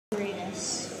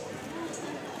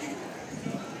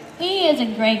He is a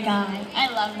great guy.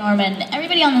 I love Norman.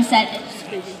 Everybody on the set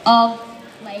is all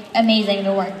like amazing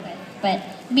to work with. But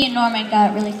me and Norman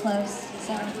got really close,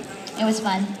 so it was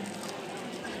fun.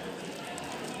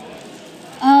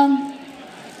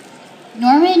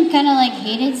 Norman kind of like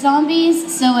hated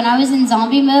zombies, so when I was in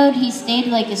zombie mode, he stayed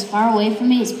like as far away from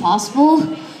me as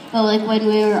possible. But like when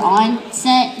we were on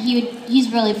set,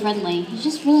 he's really friendly. He's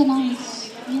just really nice.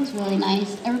 He's really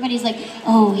nice. Everybody's like,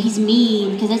 oh, he's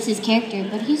mean because that's his character,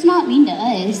 but he's not mean to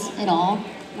us at all.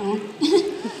 No.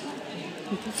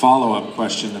 Follow-up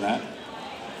question to that.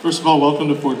 First of all, welcome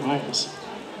to Fort Myers.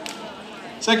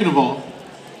 Second of all,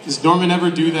 does Norman ever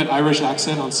do that Irish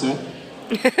accent on set?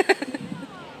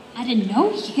 I didn't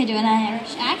know he could do an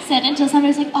Irish accent until somebody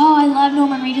was like, oh, I love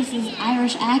Norman Reedus'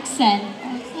 Irish accent.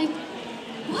 I was like,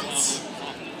 what?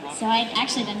 So I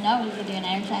actually didn't know he could do an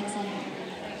Irish accent.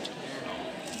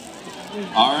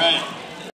 All right.